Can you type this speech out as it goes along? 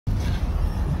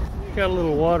Got a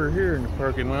little water here in the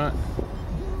parking lot.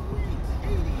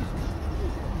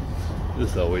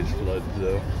 This always floods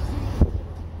though.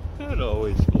 It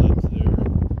always floods there.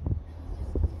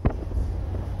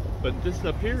 But this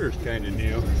up here is kind of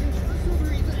new.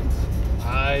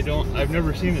 I've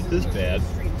never seen it this bad.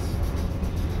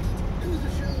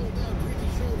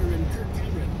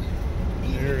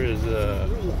 There is a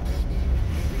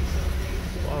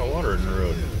lot of water in the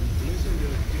road.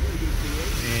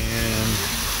 And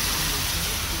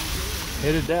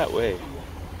headed that way.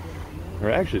 Or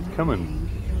actually it's coming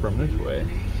from this way.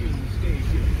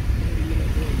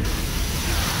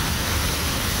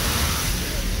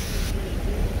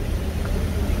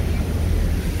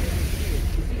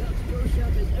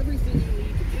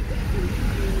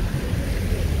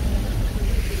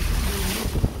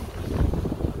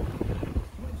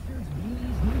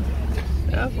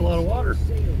 That's a lot of water.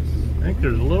 I think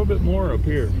there's a little bit more up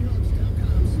here.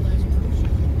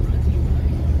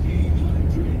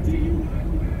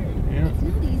 Yeah. It's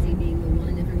not easy being the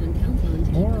one everyone counts on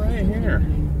to More right here.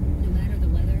 No matter the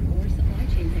weather or supply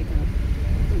chain hiccup.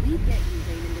 But we get you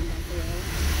Raymond in Buffalo,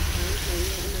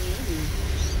 California, and Miami.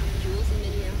 Jules in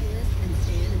Minneapolis, and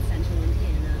Stan in Central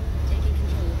Indiana, taking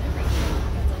control of everything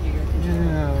that's under your control.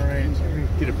 Yeah, right. Let me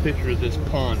get a picture of this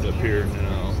pond up here and then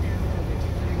I'll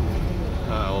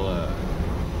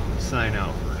sign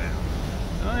out for now.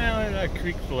 Oh yeah, look at that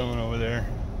creek flowing over there.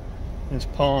 This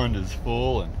pond is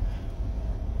full and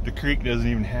the creek doesn't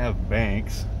even have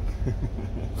banks.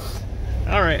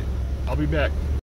 All right, I'll be back.